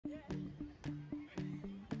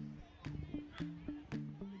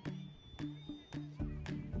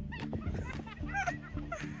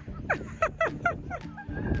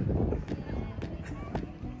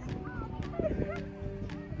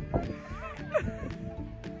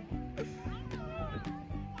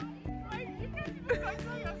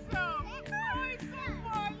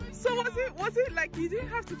So was it like you didn't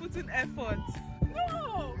have to put in effort?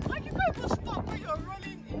 No, like you can't even stop when you're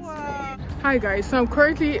running. Wow. Hi guys, so I'm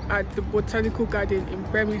currently at the Botanical Garden in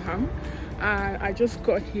Birmingham and I just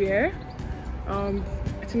got here. I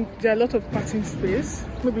think there are a lot of parking space,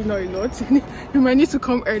 maybe not a lot. You might need to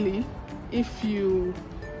come early if you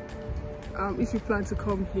plan to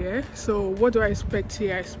come here. So what do I expect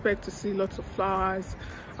here? I expect to see lots of flowers,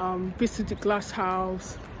 visit the glass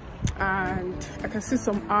house, and I can see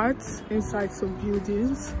some art inside some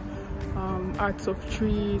buildings, arts of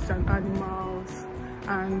trees and animals,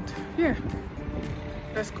 and yeah,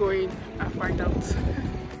 let's go in and find out.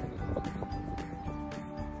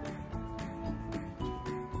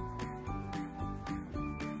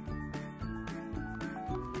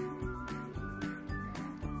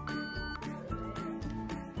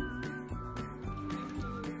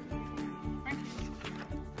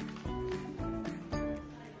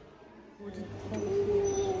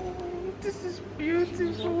 This is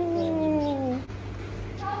beautiful.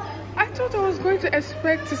 I thought I was going to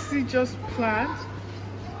expect to see just plants.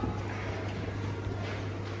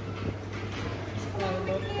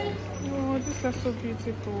 Oh, these are so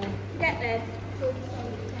beautiful.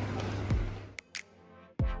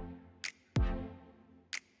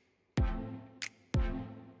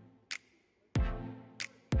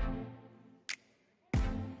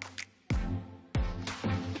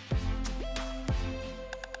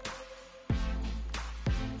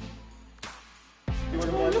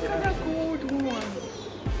 Oh, look at that gold one.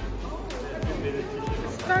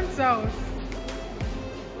 Stands out.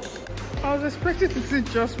 I was expecting to see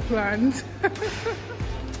just plants.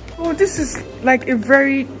 Oh, this is like a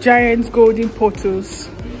very giant golden pothos.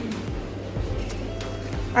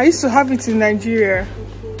 I used to have it in Nigeria.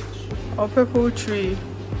 Or purple tree.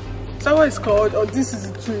 Is that what it's called? Or this is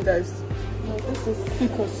a tree that is... No, this is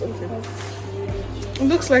ficus. Okay. It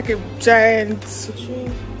looks like a giant tree.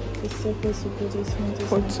 It's supposed to be this one.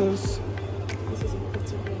 pothos. This is a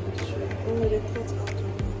particular tree. Oh, they cut out of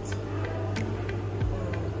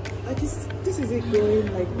it. This is it growing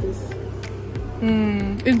like this.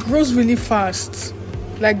 It grows really fast.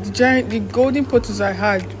 Like the golden pothos I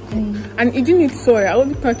had. And it didn't need soil. I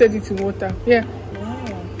only planted it in water. Yeah. Wow.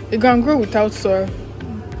 It can grow without soil.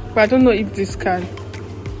 But I don't know if this can.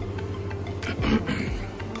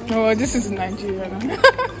 Oh, this is Nigeria now.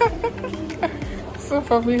 So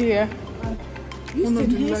familiar. One of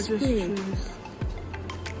the largest trees.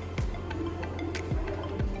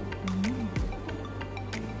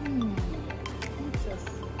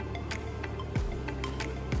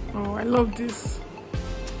 Oh, I love this.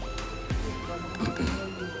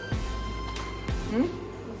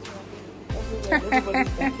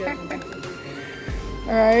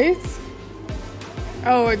 Alright.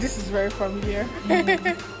 Oh, this is very familiar.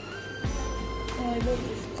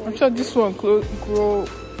 I'm sure this one grow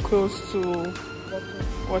close to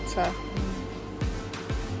water.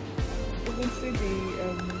 You can see the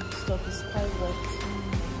stuff is quite wet.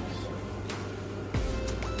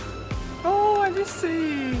 Oh, I just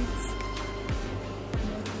see it.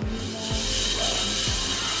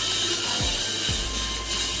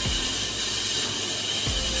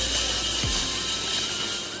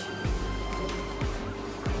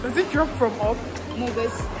 Does it drop from up? No,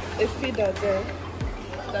 there's a feeder there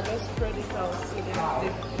that just spread it out so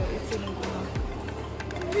they're eating it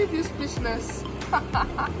now. Leave you speechless.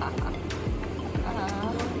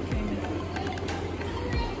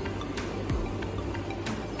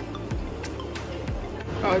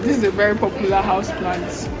 Oh, this is a very popular house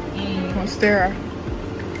plant. Monstera.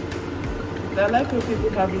 I like when people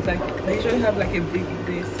have it like they usually have like a big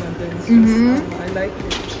base and then it's just I like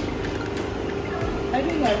it. I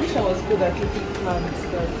don't know, I wish I was good at looking plants.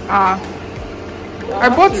 I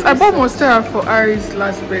bought Monstera for Ari's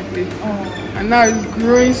last birthday. And now it's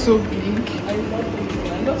growing so big. I love it.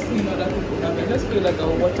 I love seeing other people have it. I just feel like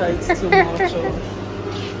I'll water it too much.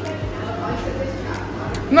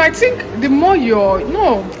 No, I think the more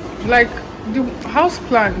like the house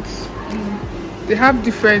plants, they have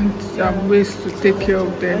different ways to take care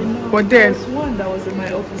of them. But then there was one that was in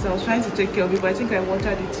my office. I was trying to take care of it, but I think I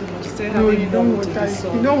watered it too much. No, you don't water it.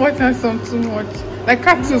 You don't water some too much. Like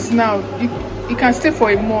cactus now, you can stay for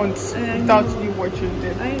a month without you watering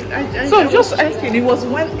them. It was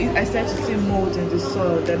when I started to see mold in the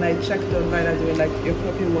soil. Then I checked online and they were like, "You're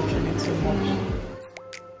probably watering it too much."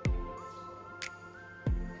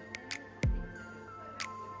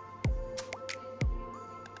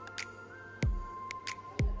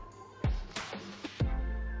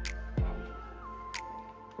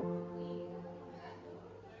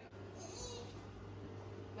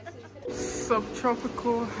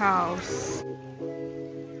 subtropical house.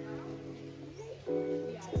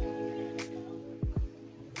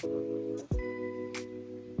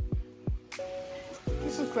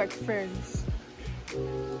 This looks like ferns.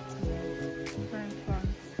 Fern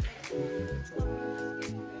plants.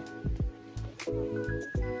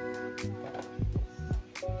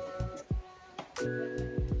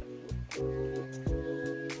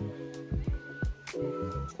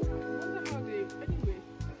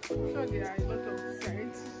 Sure there are a lot of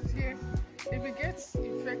scientists here. If it gets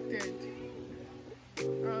infected, it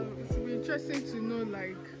will be interesting to know,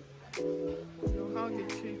 like, how they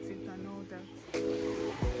treat it and all that.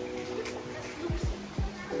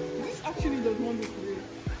 This actually does not look real.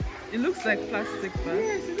 It looks like plastic, but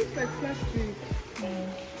yes, it looks like plastic.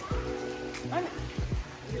 And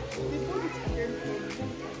they bought it again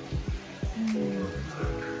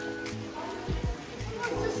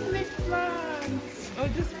What's this snake plant? oh,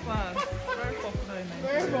 just plants. Very popular in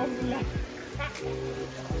Nigeria. Very popular.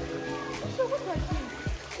 So what are these?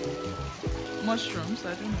 Mushrooms, I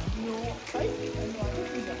don't know. No, I don't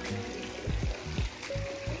think that.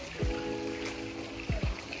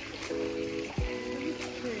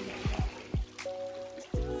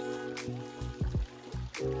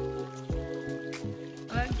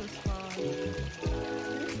 I like this flower.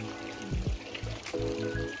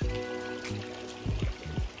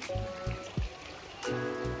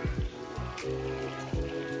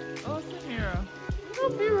 Oh, it's a mirror. No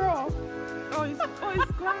mirror. Oh, it's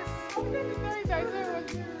glass. How did you know it? I said it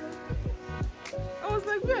was mirror. I was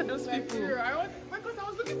like, where are those Like people? mirror. Because I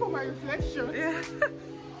was looking for my reflection. Yeah.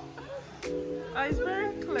 It's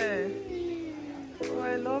very clear. Oh,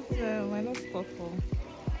 I love them. I love purple.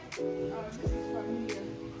 This is familiar.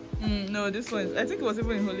 No, this one is, I think it was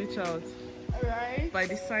even in Holy Child. Alright. By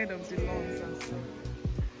the side of the lawns and stuff.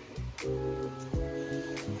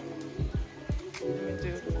 Let me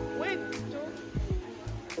do. Wait, don't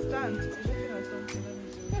stand. I'm looking at something.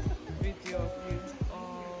 Let me do video of you.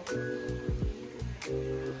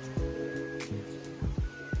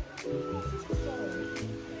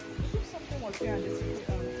 Something was there and they took it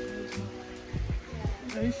out.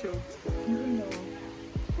 Are you sure? Even though.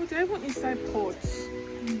 Oh, they're even inside pots.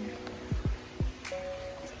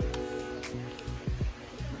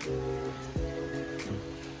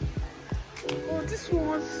 Oh, this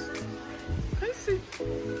one's. Can you see?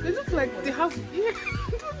 They look like they have. Yeah, I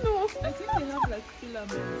don't know. I think they have like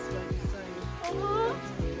filaments by the side.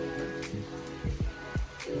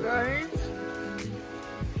 Right?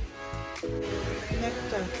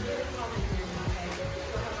 Nectar.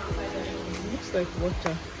 Looks like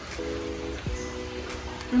water.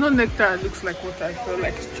 You know, nectar looks like water. I feel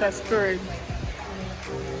like it's transparent.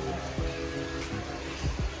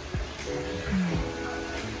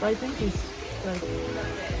 But I think it's like.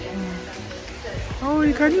 Oh,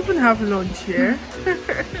 you can even have lunch here.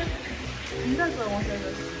 That's what I wanted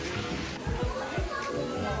us to do.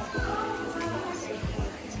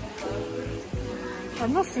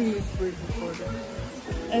 I've not seen this breed before though.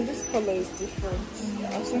 And this color is different.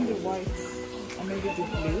 I've seen the white and maybe the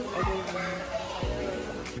blue. I don't even know.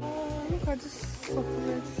 Oh, look at this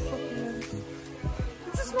succulent.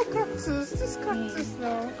 This is no cactus. This cactus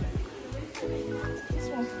now. This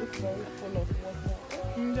one looks very full of water.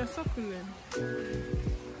 They're succulent.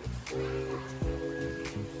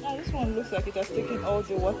 Ah, this one looks like it has taken all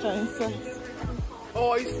the water inside.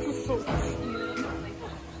 Oh, it's too soaked.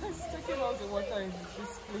 It's taking all the water in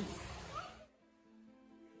this place.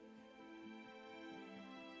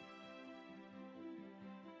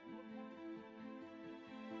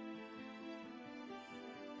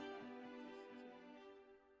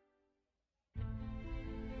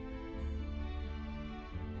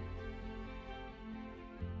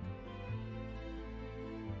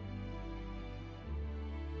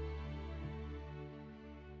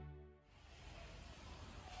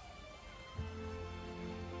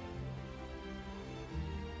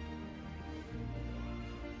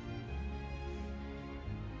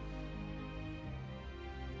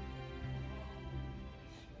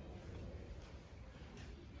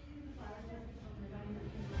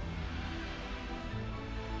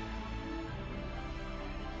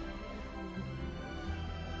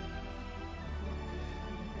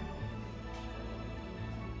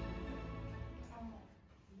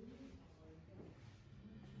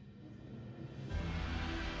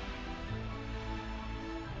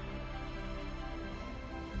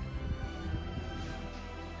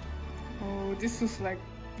 Oh, this is like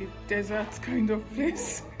the desert kind of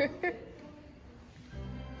place.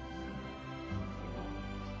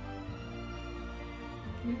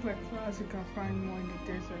 Look like flowers you can find more in the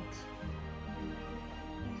desert. So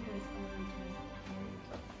it's orange.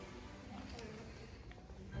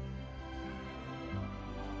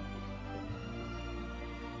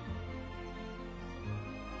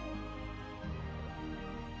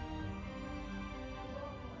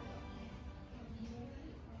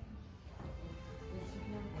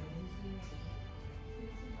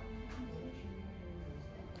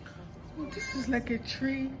 this is like a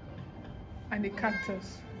tree and a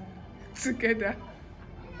cactus together.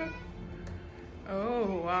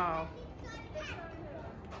 Oh wow.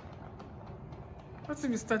 What if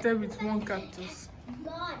we started with one cactus?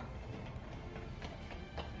 What?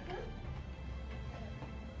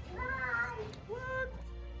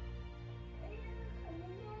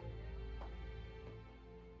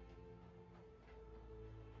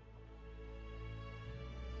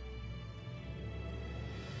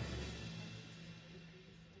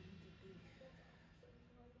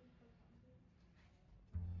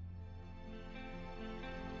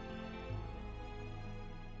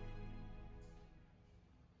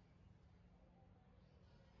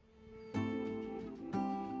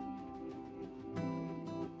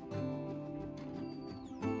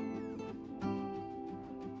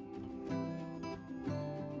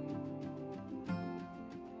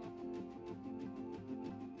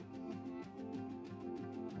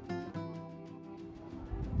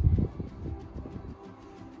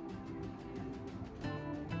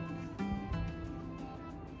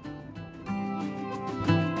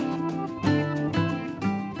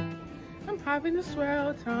 Having a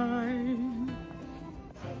swell time.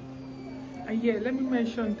 And yeah, let me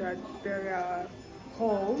mention that there are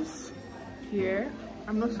halls here.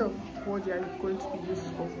 I'm not sure what they are going to be used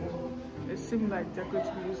for. They seem like they're going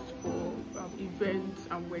to be used for events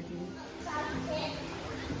and weddings.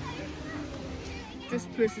 This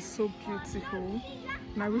place is so beautiful,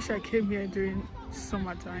 and I wish I came here during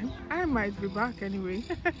summertime. I might be back anyway,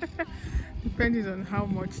 depending on how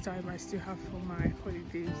much time I still have for my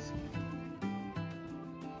holidays.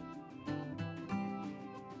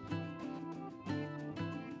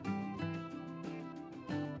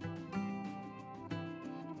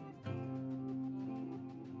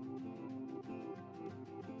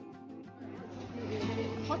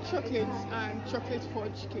 Hot chocolates and chocolate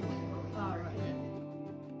fudge cake. All right.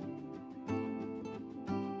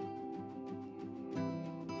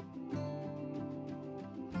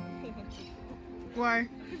 Yeah. Why?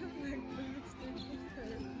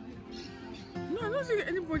 No, I don't think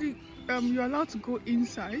anybody. You're allowed to go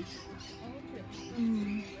inside.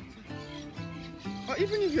 Or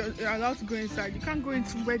even if you're allowed to go inside, you can't go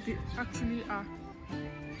into where they actually are.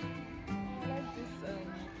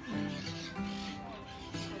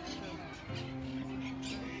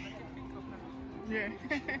 Yeah.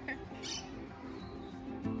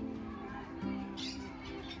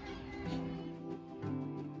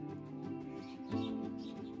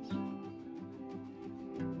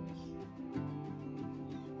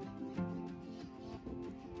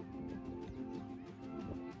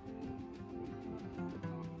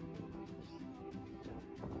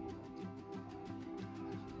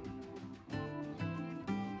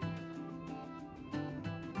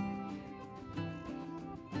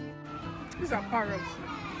 These are parrots.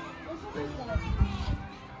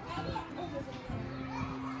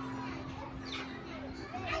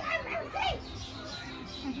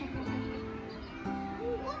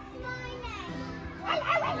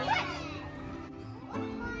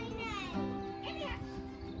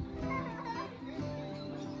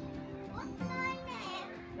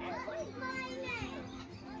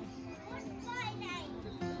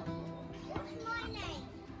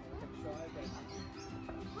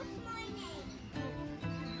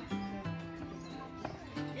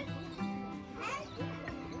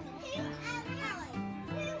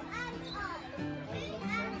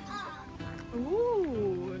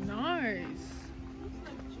 Ooh, nice.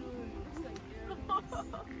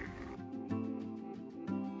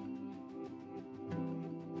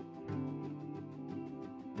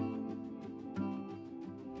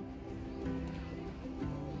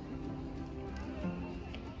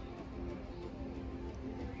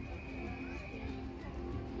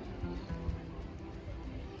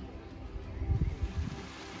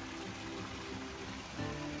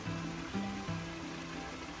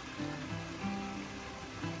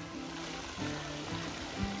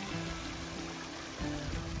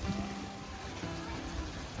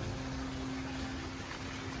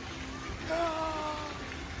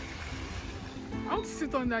 I want to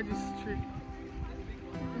sit under this tree.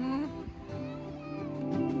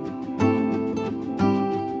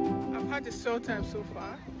 I've had a swell time so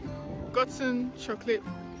far. Gotten chocolate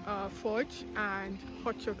fudge and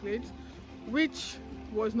hot chocolate, which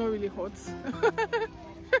was not really hot.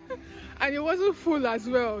 And it wasn't full as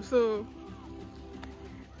well, so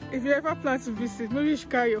if you ever plan to visit, maybe you should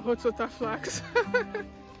carry your hot water flask.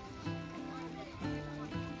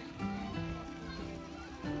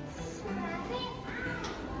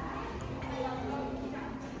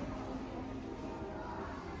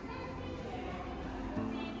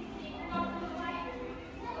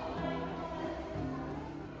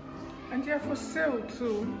 they're for sale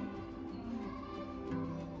too.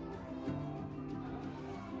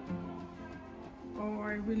 Oh,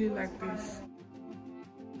 I really like this.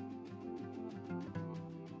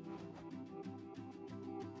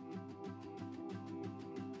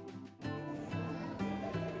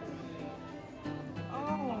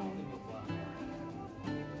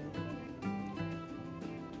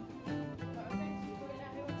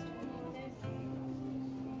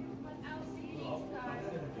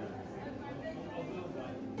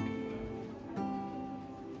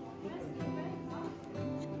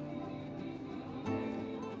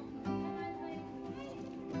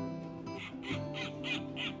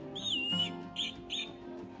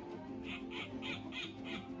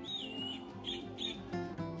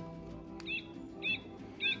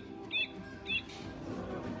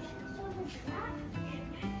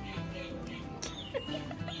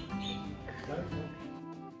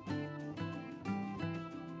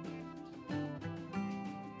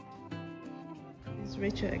 It's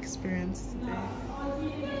Rachel experience today.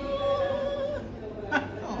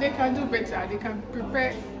 They can do better. They can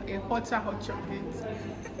prepare a hotter hot chocolate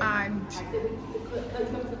and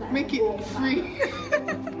make it free.